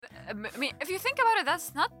I mean, if you think about it,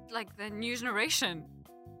 that's not like the new generation,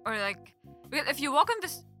 or like if you walk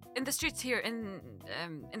in the streets here in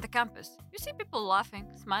the campus, you see people laughing,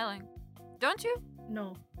 smiling, don't you?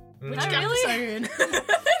 No. Mm. Which Not campus really? are you in?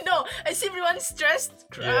 No, I see everyone stressed,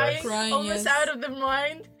 crying, Crying, almost yes. out of their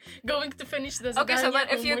mind, going to finish the Okay, so zadania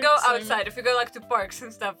but if you homework go assignment. outside, if you go like to parks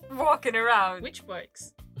and stuff, walking around, Which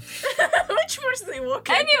parks? Which parks do they walk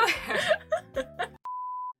in? anywhere.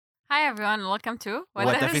 Hi everyone, welcome to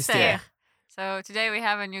WhoTheFiztekh. So today we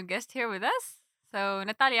have a new guest here with us. So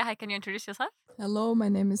Natalia, hi, can you introduce yourself? Hello, my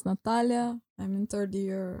name is Natalia. I'm in third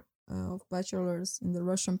year of bachelor's in the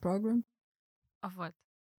Russian program. Of what?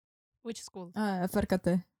 Which school?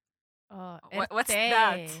 FRKT. What's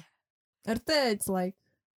that? RT, it's like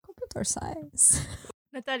computer science.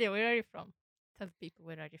 Natalia, where are you from? Tell people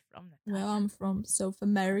where are you from, Natalia? Well, I'm from South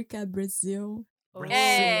America, Brazil.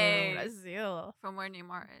 Hey. Brazil. From where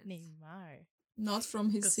Neymar is. Neymar. Not from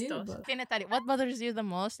his city, Gustos. but Okay, Natalia, what bothers you the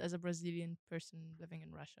most as a Brazilian person living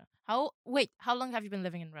in Russia? How long have you been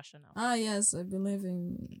living in Russia now? yes, I've been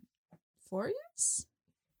living 4 years?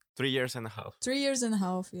 3 years and a half. 3 years and a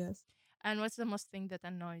half, yes. And what's the most thing that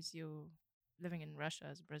annoys you living in Russia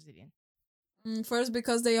as a Brazilian? First,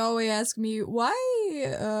 because they always ask me, why,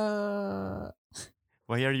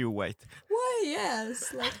 Why are you white? why,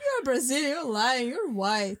 yes, like, you're Brazilian, you're lying, you're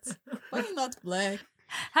white. Why you not black?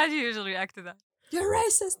 How do you usually react to that? You're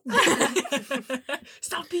racist.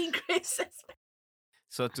 Stop being racist.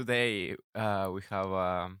 So today we have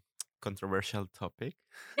a controversial topic.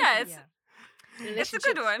 Yeah, it's a good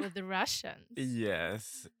Relationships one. with the Russians.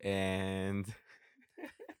 Yes, and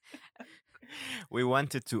we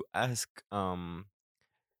wanted to ask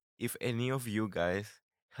if any of you guys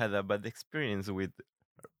had a bad experience with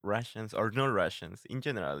Russians or non-Russians in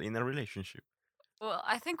general in a relationship. well,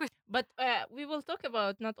 I think we But we will talk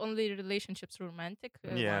about not only relationships, romantic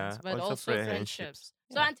Yeah, ones, but also also friendships. friendships.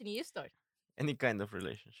 So, Yeah. Anthony, you start. Any kind of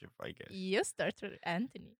relationship, I guess. You start,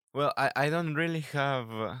 Anthony. Well, I don't really have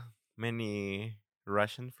many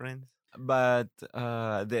Russian friends, but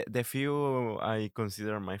the few I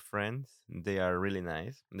consider my friends, they are really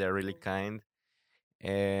nice. They're really kind,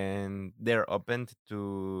 and they're open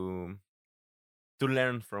to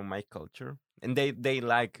learn from my culture. And they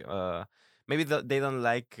like maybe they don't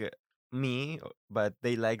like me, but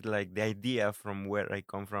they like the idea from where I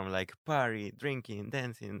come from, like party, drinking,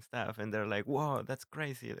 dancing, and stuff. And they're like, "Whoa, that's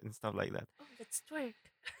crazy," and stuff like that. Oh, let's twerk.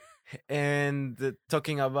 And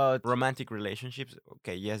talking about romantic relationships,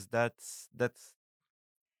 okay, yes, that's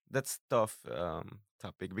tough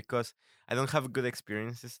topic because I don't have good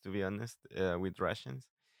experiences, to be honest, with Russians.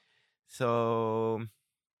 So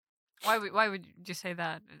why would you say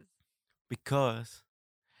that? because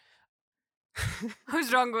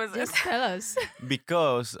Who's wrong with Just this? tell us.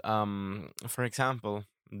 because for example,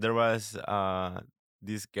 there was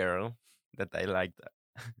this girl that I liked,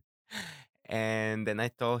 and then I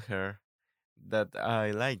told her that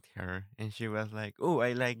I liked her, and she was like, "Oh,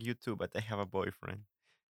 I like you too, but I have a boyfriend."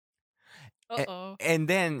 Uh-oh. And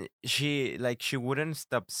then she wouldn't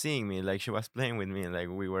stop seeing me, like she was playing with me, like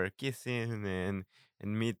we were kissing and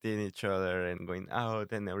meeting each other and going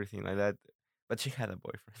out and everything like that, but she had a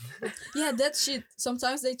boyfriend. Yeah, that shit.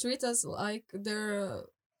 Sometimes they treat us like they're,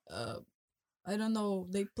 I don't know,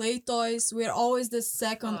 they play toys. We're always the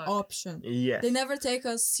second Fuck. option. Yes. They never take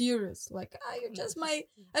us serious. Like, you're just my,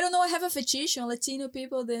 I don't know, I have a fetish on Latino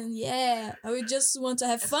people, then yeah, I would just want to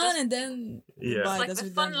have fun and then Yeah. goodbye, It's like that's the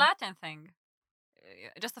with fun them. Latin thing.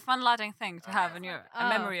 Just a fun Latin thing to have in your a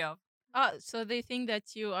memory of. So they think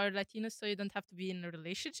that you are Latino, so you don't have to be in a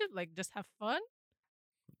relationship? Like, just have fun?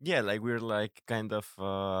 Yeah, like we're like kind of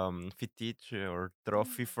fetish or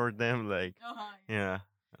trophy for them, like yeah,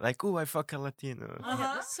 like, oh, I fuck a Latino. Yeah,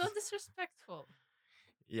 that's so disrespectful.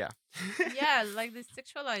 Yeah. Yeah, like they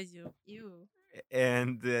sexualize you. Ew.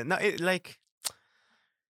 And no, like,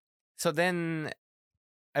 so then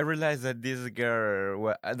I realized that this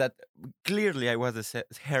girl that clearly I was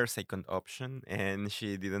her second option, and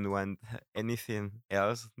she didn't want anything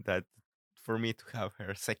else that for me to have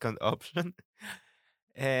her second option.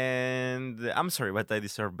 And I'm sorry, but I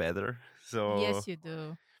deserve better. So Yes, you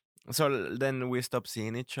do. so then we stopped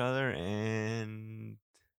seeing each other, and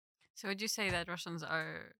So would you say that Russians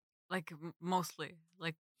are like mostly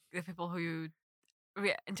like the people who you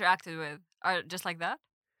interacted with are just like that?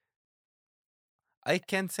 I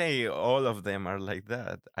can't say all of them are like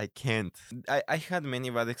that. I can't. I had many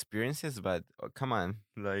bad experiences, but come on,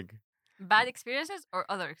 like, Bad experiences or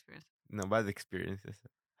other experiences? no bad experiences.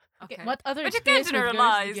 Okay. What other But you can't experience with girls did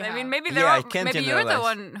generalize. you I mean, have? maybe Yeah, I they're can't maybe you're the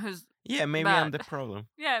generalize. one who's Yeah, maybe I'm Bad. the problem.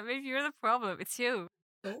 yeah. Maybe you're the problem. It's you.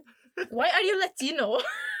 Why are you Latino?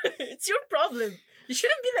 It's your problem. You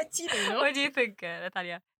shouldn't be Latino, What do you think,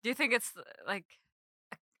 Natalia? Do you think it's like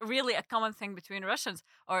really a common thing between Russians,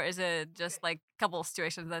 or is it just like couple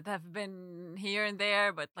situations that have been here and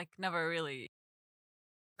there, but like never really?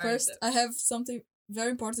 First, I have something very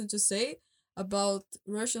important to say about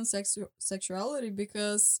Russian sexuality,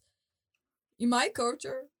 because in my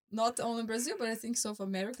culture, not only Brazil, but I think South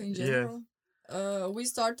America in general, we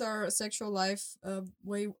start our sexual life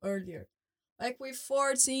way earlier. Like with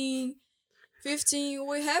 14, 15,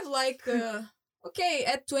 we have like, okay,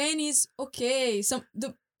 at 20s, okay.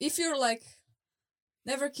 If you're like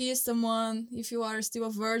never kissed someone, if you are still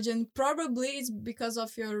a virgin, probably it's because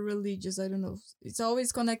of your religious, I don't know. It's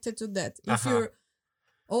always connected to that. If you're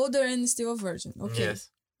older and still a virgin, okay. Yes.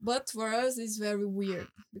 But for us, it's very weird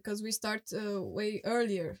because we start way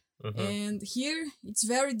earlier. And here, it's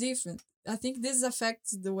very different. I think this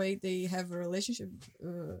affects the way they have a relationship,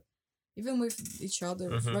 even with each other,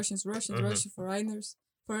 with Russians, Russian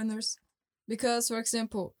foreigners. Because, for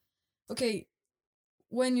example, okay,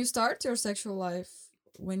 when you start your sexual life,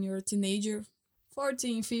 when you're a teenager,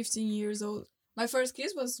 14, 15 years old, my first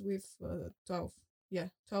kiss was with 12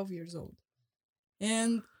 years old.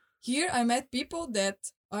 And here I met people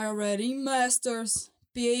that are already masters,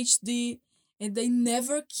 PhD, and they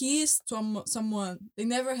never kissed someone. They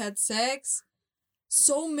never had sex.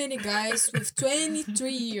 So many guys with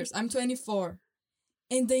 23 years. I'm 24.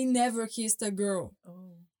 And they never kissed a girl.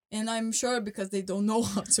 Oh. And I'm sure because they don't know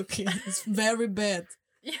how to kiss. It's very bad.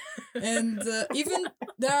 And even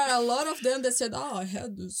there are a lot of them that said, "Oh, I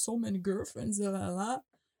had so many girlfriends,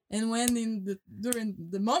 And when during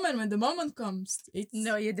the moment comes, it's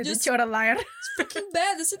No, you didn't. just You're a liar. freaking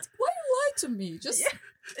bad. I said, "Why you lie to me?" Just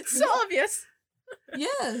It's so obvious.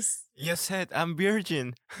 yes. You said I'm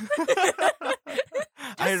virgin.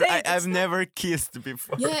 say it, I've it's never kissed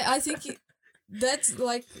before. Yeah, I think that's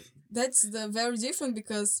the very different,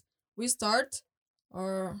 because we start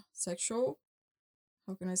our sexual,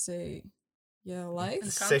 how can I say, life.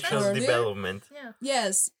 Sexual earlier. development. Yeah.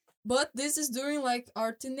 Yes, but this is during like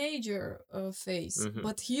our teenager phase.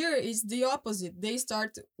 But here is the opposite. They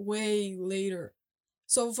start way later.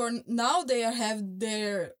 So for now they have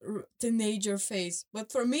their teenager phase.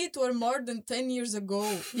 But for me it was more than 10 years ago.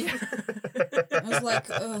 Yeah. I was like,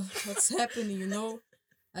 what's happening, you know?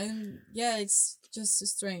 And yeah, it's just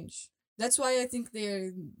strange. That's why I think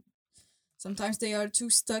sometimes they are too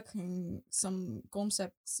stuck in some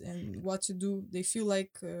concepts and what to do. They feel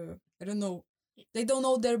like, I don't know, they don't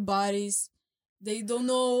know their bodies. They don't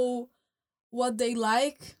know what they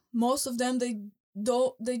like. Most of them,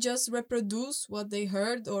 they just reproduce what they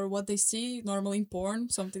heard or what they see normally in porn,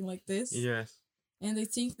 something like this. Yes. And they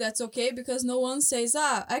think that's okay because no one says,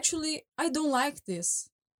 actually, I don't like this.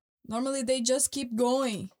 Normally, they just keep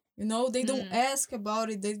going. You know, they don't ask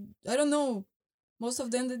about it. I don't know. Most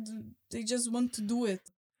of them, they just want to do it.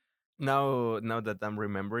 Now that I'm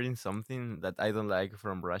remembering something that I don't like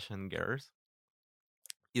from Russian girls,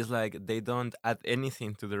 is like they don't add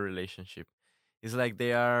anything to the relationship. It's like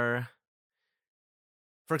they are,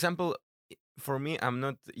 for example, for me, I'm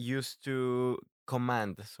not used to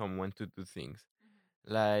command someone to do things.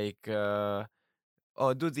 Like,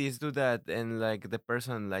 oh, do this, do that, and like the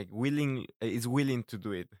person like is willing to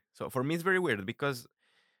do it. So for me, it's very weird because,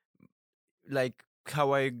 like,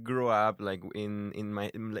 how I grew up, like the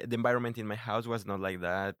environment in my house was not like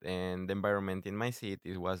that, and the environment in my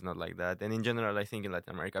city was not like that, and in general, I think in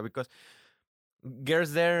Latin America, because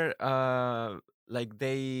girls there, like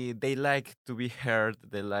they like to be heard,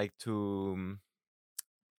 they like to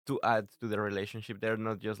add to the relationship. They're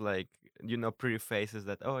not just like, pretty faces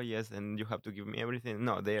that, oh yes, and you have to give me everything.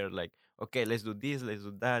 No, they're like, okay, let's do this, let's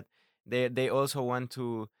do that. They also want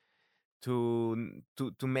to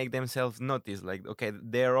make themselves notice, like, okay,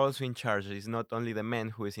 they're also in charge. It's not only the man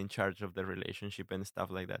who is in charge of the relationship and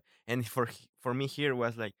stuff like that. And for me here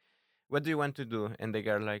was like, what do you want to do? And the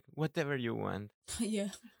girl like, whatever you want. Yeah.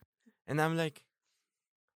 And I'm like,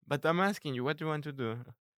 but I'm asking you, what do you want to do?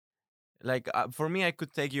 Like, for me, I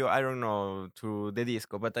could take you, I don't know, to the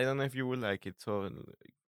disco, but I don't know if you would like it. So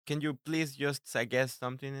can you please just suggest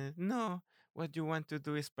something? No, what you want to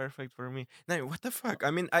do is perfect for me. Now, what the fuck?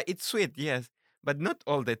 I mean, it's sweet, yes, but not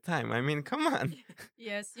all the time. I mean, come on.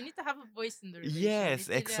 Yes, you need to have a voice in the relationship. Yes,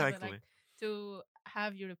 You need to have, exactly. to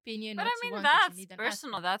have your opinion. But what I you mean, want, what you that's need, and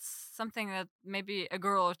personal. ask That's something that maybe a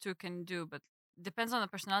girl or two can do, but depends on the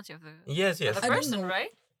personality of the Yes, yes. the I don't person, know. right?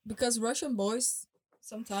 Because Russian boys,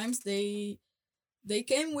 sometimes they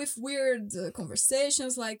came with weird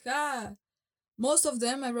conversations, like, most of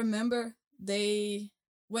them I remember, they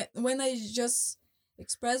when I just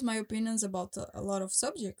express my opinions about a lot of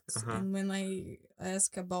subjects. Uh-huh. And when I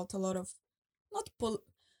ask about a lot of,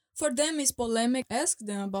 for them it's polemic, ask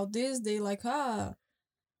them about this, they like,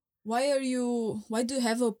 why do you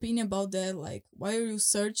have an opinion about that? Like, why are you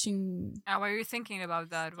searching? Why are you thinking about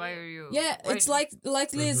that? Why are you? Yeah, it's like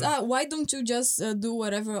Liz, why don't you just do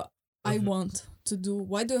whatever I want to do?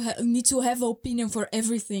 Why do I need to have an opinion for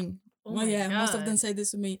everything? Oh Well, my yeah, most of them God. say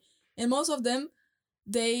this to me. And most of them,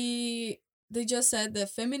 they just said that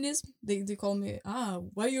feminism, they call me,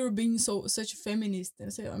 why you're being such a feminist? And I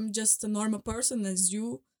say, I'm just a normal person as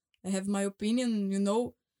you. I have my opinion,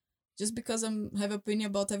 just because have opinion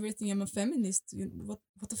about everything, I'm a feminist.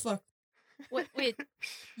 What the fuck? Wait.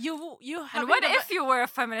 You have And what if you were a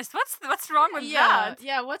feminist? What's wrong with that?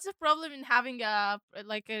 Yeah, what's the problem in having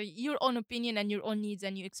your own opinion and your own needs,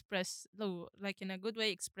 and you express like in a good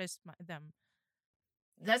way them?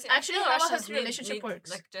 That's See, I actually feel how a Russians healthy need- relationship need,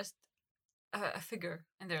 works. Like just a figure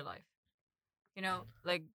in their life.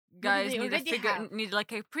 Like guys they need a already figure, have. need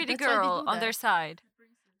like a pretty That's why they girl do on their that. side,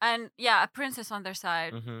 and a princess on their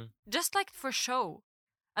side, Mm-hmm. just like for show.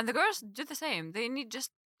 And the girls do the same. They need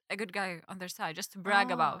just a good guy on their side, just to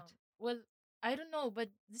brag about. Well, I don't know, but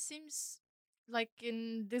this seems like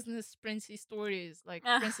in Disney princey stories, like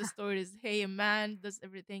princess stories. Hey, a man does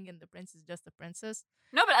everything, and the prince is just a princess.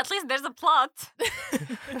 No, but at least there's a plot.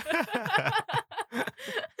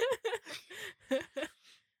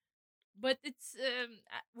 But it's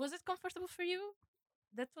was it comfortable for you?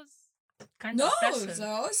 That was kind No, of oppressive. so I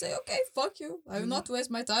always say, okay, fuck you. I will not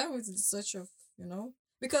waste my time with such a,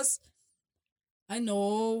 because I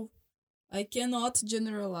know I cannot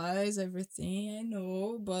generalize everything, I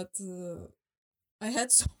know, but I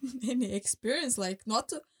had so many experience, like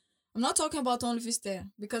I'm not talking about only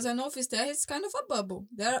WhoTheFiztekh, because I know WhoTheFiztekh is kind of a bubble.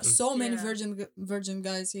 There are so many Yeah. virgin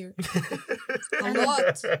guys here. A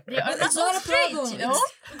lot. They are But it's all not a straight, problem. you know?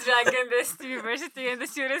 Dragging this university and the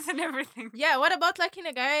students and everything. Yeah, what about liking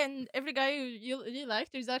a guy and every guy you like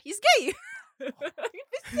turns out he's gay?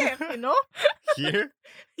 You know? Here?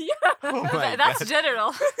 Yeah. Oh my That's God.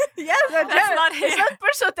 general. Yeah, That's not it's here. not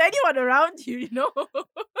personal to anyone around you, you know?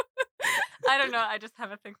 I don't know. I just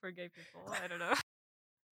have a thing for gay people. I don't know.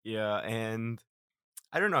 Yeah, and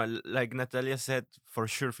I don't know. Like Natalia said, for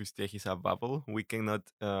sure, WhoTheFiztekh is a bubble. We cannot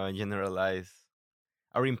generalize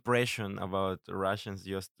our impression about Russians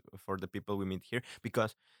just for the people we meet here.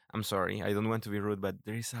 Because I'm sorry, I don't want to be rude, but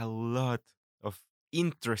there is a lot of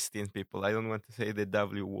interesting people. I don't want to say the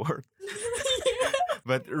W word,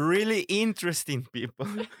 but really interesting people.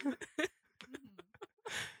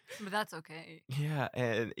 But that's okay. Yeah,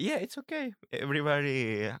 and it's okay.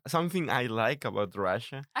 Everybody, something I like about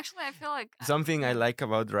Russia. Actually, I feel like Something I like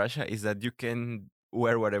about Russia is that you can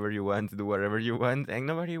wear whatever you want, do whatever you want, and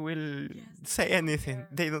nobody will say anything.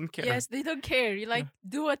 They don't care. Yes, they don't care. You like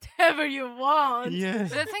do whatever you want. Yes.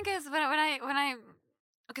 But the thing is, when I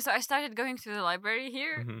okay, so I started going to the library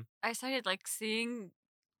here. Mhm. I started like seeing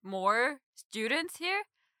more students here,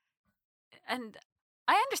 and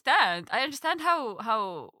I understand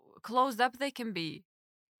how closed up they can be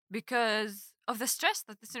because of the stress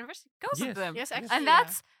that this university goes with Yes. them. Yes, actually. And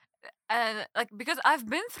that's like because I've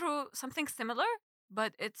been through something similar,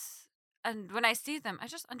 but it's and when I see them, I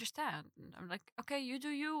just understand. I'm like, okay, you do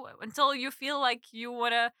you until you feel like you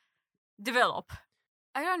wanna develop.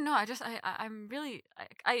 I don't know. I'm really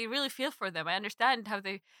I really feel for them. I understand how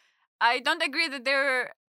they. I don't agree that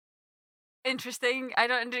they're interesting. I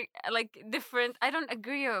don't like different. I don't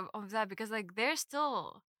agree of that because like they're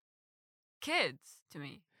still kids to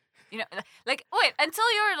me. Like wait until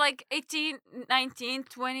you're like 18, 19,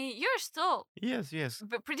 20, you're still Yes.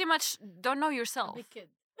 but pretty much don't know yourself. big kid.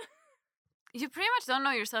 You pretty much don't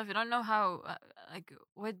know yourself. You don't know how like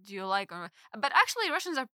what do you like or but actually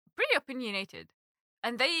Russians are pretty opinionated.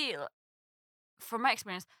 And they from my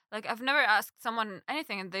experience, like I've never asked someone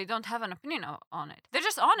anything and they don't have an opinion on it. They're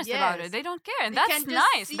just honest about Yes. it. They don't care. And They that's can just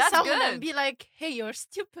nice. see That's someone good. and be like, "Hey, you're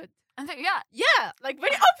stupid." And Yeah, like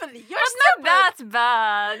very openly. You're But stupid. not that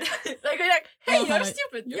bad. Like you're like, "Hey, Oh, you're hi.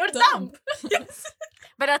 stupid. You're You're dumb." dumb." Yes.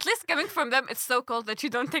 But at least coming from them, it's so cold that you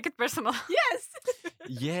don't take it personal. Yes.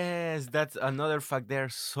 Yes, that's another fact. They're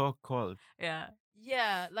so cold. Yeah.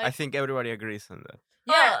 Yeah, like I think everybody agrees on that.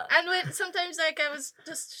 yeah, and when sometimes like I was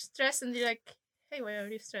just stressed and they're like, "Hey, why are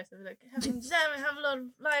you stressed?" I was like, "Having exam, I have a lot of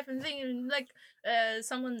life and thing, and like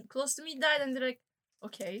someone close to me died," and they're like,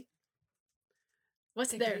 "Okay,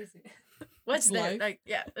 what's there? What's It's there?" life. Like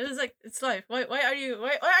yeah, it was like it's life. Why are you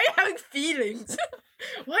having feelings?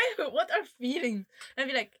 What are feelings? And I'd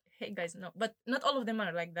be like, "Hey guys, no," but not all of them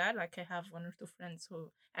are like that. Like I have one or two friends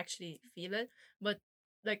who actually feel it, but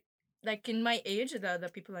like like in my age,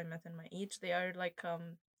 the people I met in my age, they are like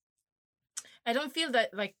I don't feel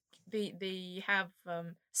that like they have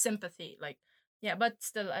sympathy, like yeah, but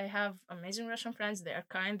still I have amazing Russian friends. They are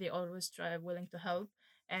kind, they always try willing to help,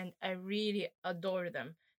 and I really adore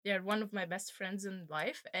them. They are one of my best friends in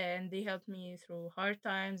life, and they helped me through hard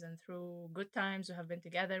times and through good times. We have been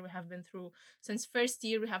together. We have been through since first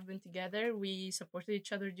year. We have been together. We supported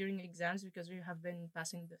each other during exams because we have been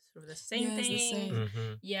passing through the same Yes, the thing. same.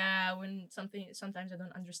 Mhm. Yeah, when sometimes I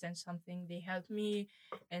don't understand something, they help me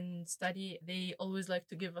and study. They always like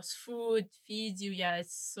to give us food, feed you. Yeah,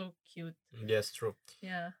 it's so cute. Yes, true.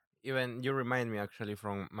 Yeah. Even you remind me actually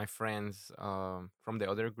from my friends from the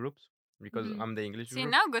other groups because Mhm. I'm the English See,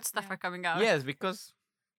 group. now good stuff Yeah. are coming out. Yes, because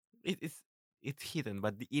it's hidden,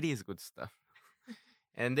 but it is good stuff.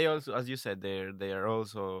 And they also, as you said, they are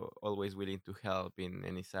also always willing to help in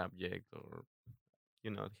any subject or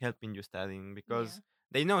helping you studying because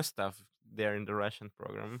they know stuff. They're in the Russian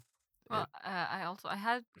program. Well, I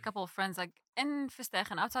had a couple of friends like in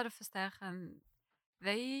FiztekH and outside of FiztekH, and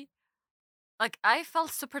they like I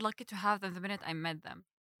felt super lucky to have them the minute I met them,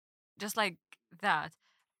 just like that.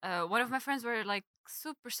 One of my friends were like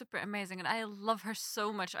super amazing, and I love her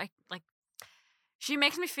so much. I like she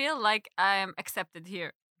makes me feel like I'm accepted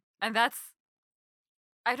here, and that's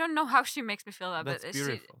I don't know how she makes me feel that, That's but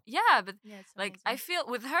beautiful. yeah, but Yeah, it's like amazing. I feel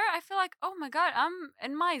with her, I feel like oh my god, I'm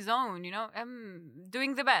in my zone. I'm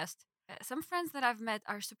doing the best. Some friends that I've met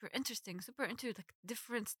are super interesting, super into like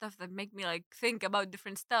different stuff that make me like think about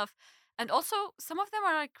different stuff, and also some of them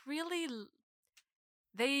are like really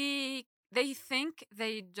they think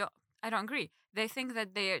they don't. I don't agree. They think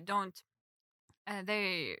that they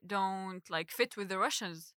don't like fit with the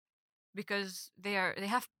Russians because they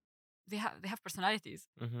have personalities.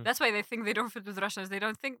 Mhm. That's why they think they don't fit with Russians. They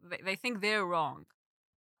don't think they think they're wrong.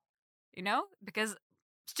 Because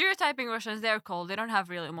stereotyping Russians, they're cold. They don't have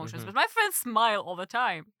real emotions. Mhm. But my friends smile all the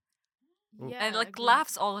time Oh. Yeah, and like agree.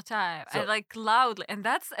 laughs all the time So- and like loudly, and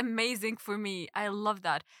that's amazing for me. I love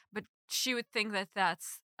that. But she would think that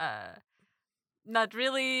that's not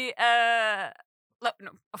really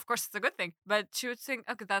no, of course it's a good thing, but she would think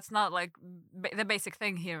okay, that's not like the basic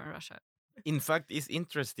thing here in Russia. In fact, it's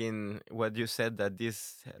interesting what you said that these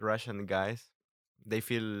Russian guys, they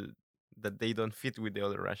feel that they don't fit with the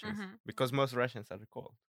other Russians Mhm. because most Russians are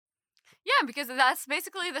cold. Yeah, because that's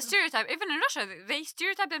basically the stereotype. Even in Russia, they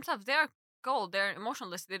stereotype themselves. They're cold. They're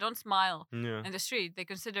emotionless. They don't smile Yeah. in the street. They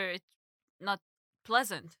consider it not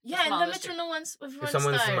pleasant. to Yeah, in smile the in metro, street. no one's If everyone's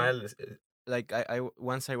someone tired. smiles, like I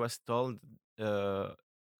once I was told,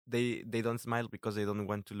 they don't smile because they don't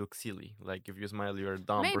want to look silly. Like if you smile, you're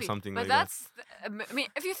dumb or Maybe, something but like that's. I mean,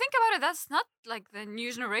 if you think about it, that's not like the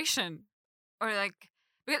new generation, or like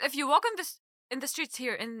because if you walk in the streets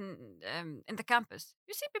here in the campus,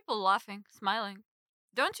 you see people laughing, smiling,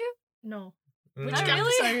 don't you? No. that. Which Not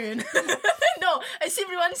campus really? are you in? No, I see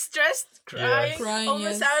everyone stressed, crying, Crying,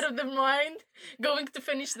 almost yes. out of their mind, going to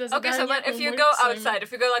finish the Okay, so zadania, but if you homework, go assignment. outside,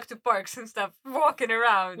 if you go like to parks and stuff, walking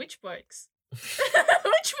around, Which parks?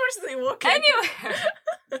 Which parks do they walk in? anywhere.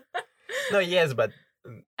 No, yes, but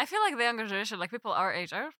I feel like the younger generation, like people our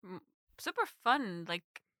age, are super fun. Like,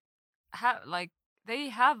 like they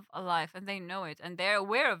have a life and they know it and they're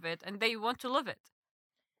aware of it and they want to live it.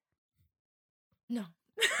 No.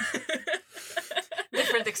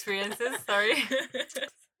 Different experiences. Sorry.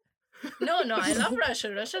 No, I love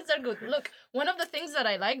Russia. Russians are good. Look, one of the things that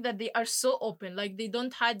I like that they are so open. Like they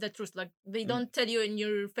don't hide the truth. Like they don't tell you in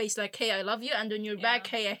your face like, "Hey, I love you," and on your back,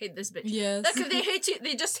 "Hey, I hate this bitch." Yes. Like if they hate you,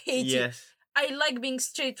 they just hate you. yes, I like being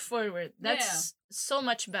straightforward. That's so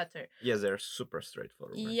much better. yes, they're super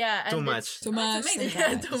straightforward. Yeah, and Too it's- much. Too much. amazing.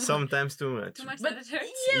 sometimes. Too much. Sometimes too much. Too much But that it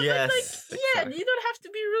hurts. yeah, Yes, but like exactly. you don't have to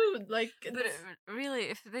be rude. Like But it's- really,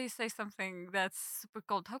 if they say something that's super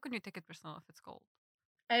cold, how can you take it personal if it's cold?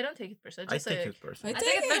 I don't take it personal. I Just take like, it personally. I take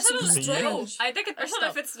think it it's super personally. Yeah. strange. I take it I personal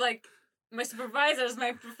if stop. it's like my supervisors,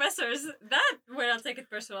 my professors. That where I'll take it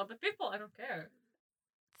personal. But people, I don't care.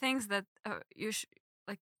 Things that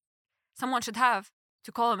like someone should have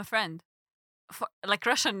to call him a friend, for, like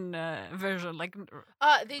Russian version. Like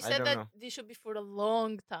they I said don't that know. they should be for a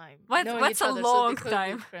long time. What's- knowing what's each a other, long so they could be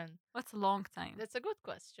time? friend. what's a long time? That's a good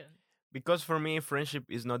question. Because for me, friendship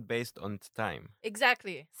is not based on time.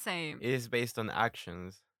 Exactly. Same. It is based on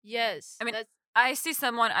actions. Yes. I mean, that's I see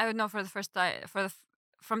someone I would know for the first time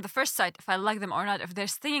from the first sight if I like them or not, if they're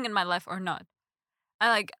staying in my life or not. I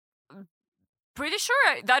like pretty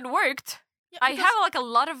sure that worked. yeah, I because- have like a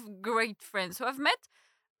lot of great friends who I've met.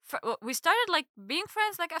 We started like being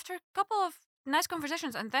friends like after a couple of nice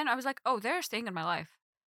conversations, and then I was like, oh, they're staying in my life.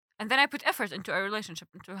 And then I put effort into a relationship,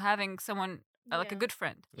 into having someone like a good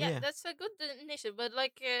friend. Yeah, Yeah. that's a good initiative. But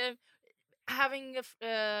like having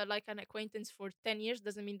like an acquaintance for 10 years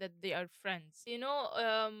doesn't mean that they are friends. You know,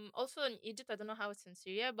 also in Egypt, I don't know how it's in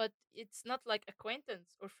Syria, but it's not like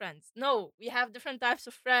acquaintance or friends. No, we have different types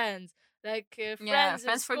of friends. Like Yeah, friends in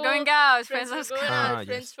friends for school, going out, friends friends for of going Ah, out,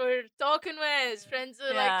 friends yes. for talking with, friends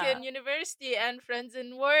like Yeah. in university and friends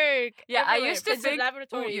in work. Yeah, I everywhere. used to friends in think.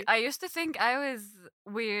 laboratory. I used to think I was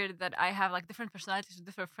weird that I have like different personalities with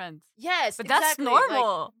different friends. Yes, But that's exactly. Like,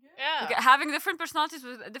 normal. yeah. Like, having different personalities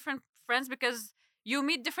with different friends because you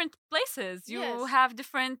meet different places. You Yes. have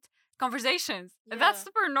different conversations. And that's Yeah.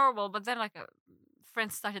 super normal. But then like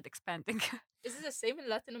friends started expanding. Is it the same in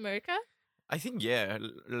Latin America? I think yeah.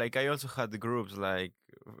 Like I also had the groups like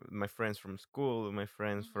my friends from school, my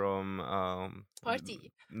friends from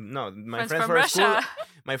Party. No, my Friends friends from for school. Russia.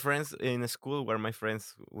 My friends in school were my friends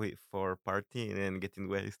for party and getting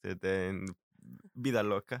wasted and vida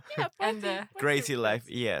loca, Yeah, And, party. crazy life.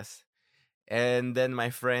 friends. Yes. And then my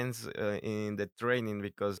friends in the training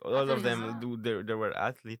because all of them Athletes. they were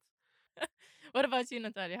athletes. What about you,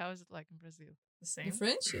 Natalia? How is it like in Brazil? The The same.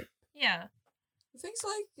 friendship. Yeah. Things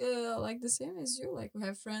like the same as you. Like we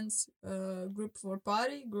have friends, group for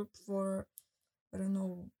party, group for I don't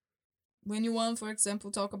know. When you want, for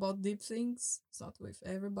example, talk about deep things, it's not with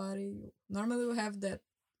everybody. Normally we have that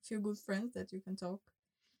few good friends that you can talk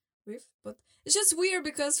with, but it's just weird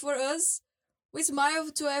because for us, we smile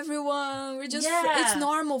to everyone. We just it's Yeah.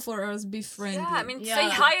 normal for us be friendly. yeah, I mean, Yeah. say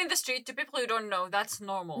hi in the street to people you don't know. That's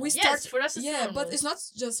normal. we Yes, start for us it's yeah, normal. but it's not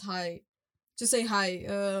just hi. To say hi,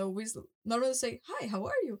 normally say hi. How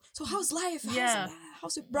are you? So how's life? Yeah.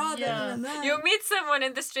 How's your brother? Yeah. You meet someone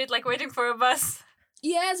in the street like waiting for a bus.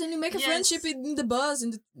 Yes, and you make a Yes. friendship in the bus, in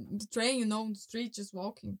the train, you know, in the street, just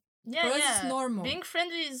walking. Yeah, For us, yeah. it's normal. Being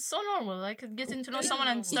friendly is so normal. Like getting to know It- someone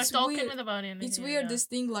and start it's talking weird. with about it. It's yeah, weird, Yeah. this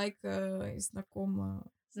thing like знакомо.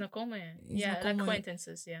 Знакомые. It's Yeah, знакомые.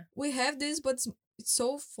 acquaintances. Yeah. We have this, but it's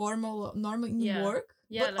so formal, normal in Yeah. work.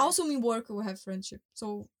 Yeah, but like- also in work, we have friendship.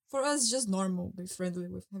 So for us, it's just normal, be friendly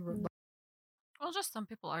with everybody. Well, just some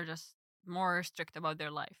people are just more strict about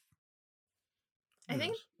their life. I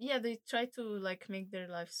think Yes. they try to like make their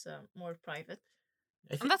lives more private.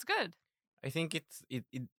 I, And thi- that's good. I think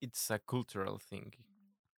it's a cultural thing.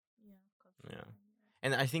 Yeah. Yeah.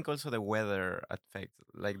 And I think also the weather affects,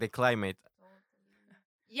 like the climate.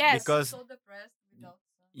 Yes. Because- so depressed without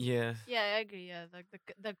Yeah. Yeah, I agree. Yeah, like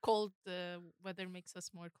the cold weather makes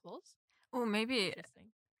us more close. Oh, maybe.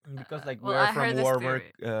 Interesting. Because like well, we are I heard from this warmer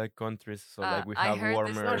theory. countries, so like we I have heard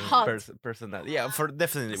this warmer We're hot. personality. Yeah, for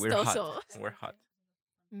definitely we're Still hot. so. We're hot.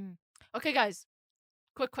 Okay, guys.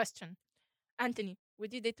 Quick question. Anthony,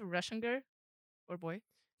 would you date a Russian girl or boy?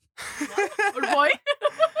 Or boy?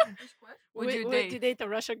 Would you Would you date? date a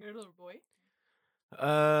Russian girl or boy?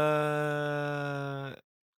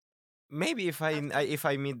 Maybe if if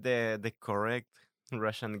I meet the correct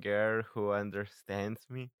Russian girl who understands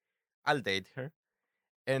me, I'll date her.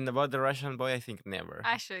 And about the Russian boy, I think never.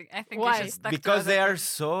 I think Why? you should stick Because to they other are things.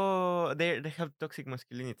 so they have toxic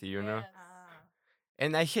masculinity, you know.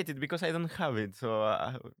 And I hate it because I don't have it. So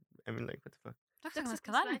I mean, like, what the fuck? Toxic Toxic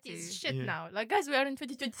masculinity. personality is shit Yeah. now. Like, guys, we are in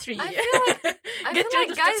 2023. I feel I Get feel rid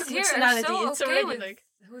like of guys toxic here are personality. so It's okay already with like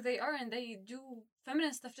who they are, and they do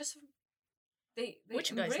feminine stuff. Just they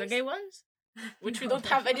which guys? The embrace- gay ones? Which we don't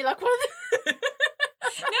have any luck with.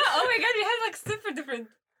 No, oh my god, we have like super different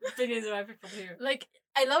opinions about people here. Like,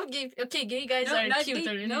 I love gay. Okay, gay guys are not cute.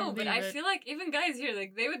 they- or no, but I anything, feel like even guys here,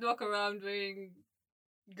 like they would walk around wearing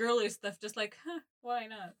girly stuff, just like, why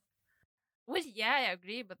not? Well, yeah, I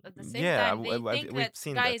agree, but at the same Yeah, time, they think we've that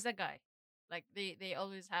seen guy that. is a guy. Like they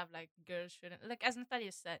always have like girls shouldn't, like as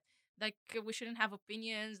Natalia said, like we shouldn't have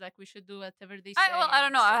opinions. Like we should do whatever they say. I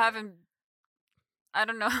don't know. I so- haven't. I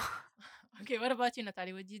don't know. Okay, what about you,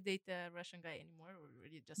 Natalia? Would you date a Russian guy anymore, or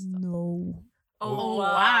would you just stop? No. Oh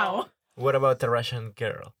wow. What about the Russian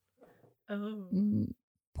girl? Oh.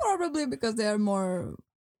 Probably because they are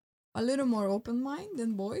a little more open mind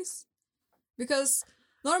than boys. Because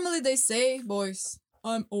normally they say, boys,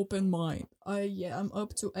 I'm open mind. I'm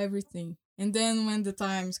up to everything. And then when the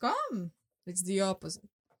times come, it's the opposite.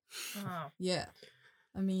 Wow. Yeah.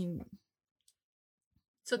 I mean,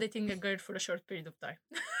 So they think a girl for a short period of time.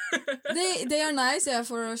 they are nice, yeah,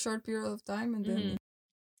 for a short period of time, and then Mhm.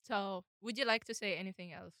 So, would you like to say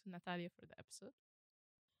anything else, Natalia, for the episode?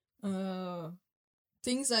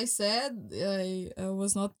 things I said, I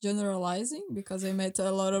was not generalizing because I met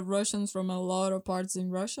a lot of Russians from a lot of parts in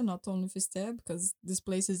Russia, not only FiztekH, because this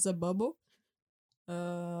place is a bubble.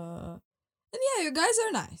 And yeah, you guys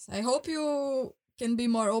are nice. I hope you can be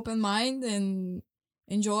more open-minded and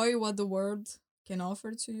enjoy what the world can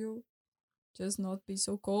offer to you. Just not be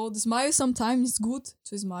so cold. Smile sometimes. It's good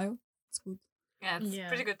to smile. It's good. Yeah, it's Yeah.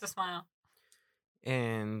 pretty good to smile.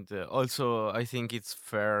 And also, I think it's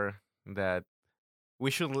fair that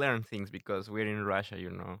we should learn things because we're in Russia,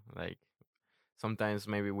 like sometimes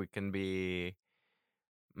maybe we can be,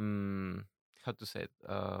 how to say it,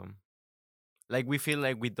 like we feel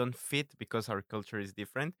like we don't fit because our culture is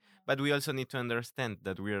different, but we also need to understand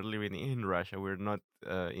that we are living in Russia. We're not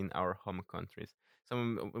in our home countries. So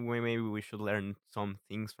maybe we should learn some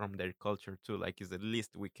things from their culture too, like is the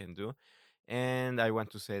least we can do. And I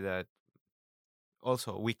want to say that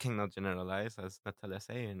also we cannot generalize, as Natalia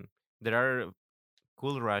say, and there are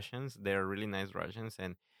cool Russians. There are really nice Russians,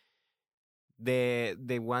 and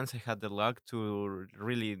the ones I had the luck to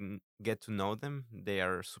really get to know them, they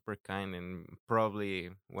are super kind and probably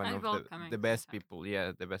one And of welcoming the to the best time. people.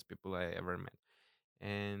 Yeah, the best people I ever met.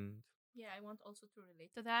 And Yeah, I want also to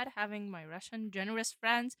relate to that. Having my Russian generous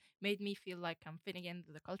friends made me feel like I'm fitting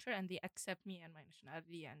into the culture and they accept me and my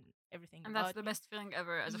nationality and everything And that's about the me. best feeling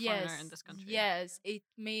ever as a foreigner in this country. Yes, it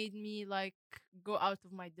made me like go out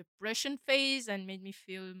of my depression phase and made me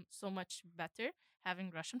feel so much better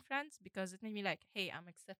having Russian friends because it made me like, hey, I'm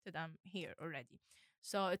accepted, I'm here already.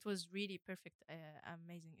 So it was really perfect,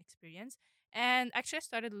 amazing experience. And actually, I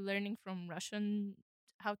started learning from Russian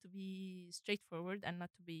how to be straightforward and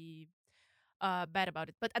not to be bad about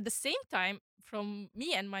it. But at the same time, from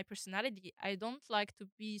me and my personality, I don't like to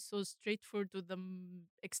be so straightforward to the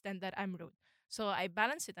extent that I'm rude. So I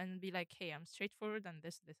balance it and be like, hey, I'm straightforward and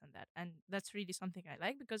this, and that. And that's really something I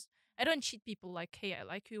like because I don't cheat people like, hey, I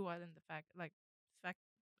like you, while in the fact,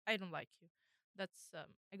 I don't like you. That's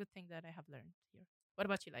a good thing that I have learned here. What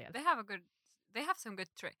about you, Layal? They have some good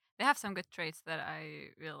they have some good traits that I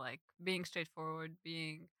really like. Being straightforward,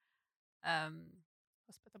 being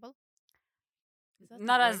Hospitable? Is that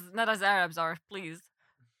not a as word? not as Arabs are, please.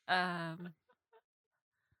 Um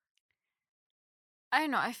I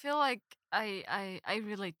don't know, I feel like I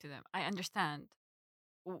relate to them. I understand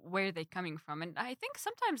where they're coming from, and I think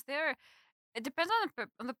sometimes it depends on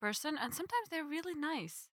on the person, and sometimes they're really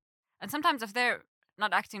nice, and sometimes if they're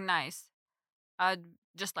not acting nice, I'd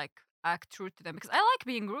just like act rude to them because I like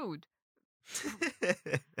being rude.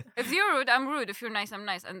 If you're rude, I'm rude. If you're nice, I'm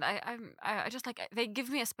nice, and I just like they give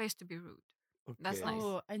me a space to be rude. That's Okay. nice.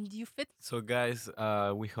 Oh, and you fit. So guys,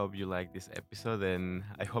 we hope you like this episode, and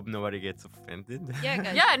I hope nobody gets offended. Yeah,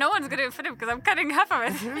 guys. Yeah, no one's gonna offend him because I'm cutting half of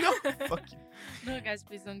it. No, fuck you. No, guys,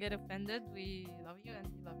 please don't get offended. We love you and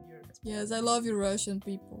we love your. Yes, I love you, Russian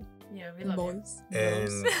people Yeah, we and love you. boys.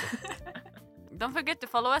 And Don't forget to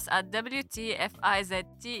follow us at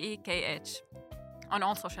WTFiztekh on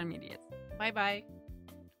all social media. Bye bye.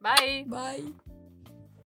 Bye. Bye.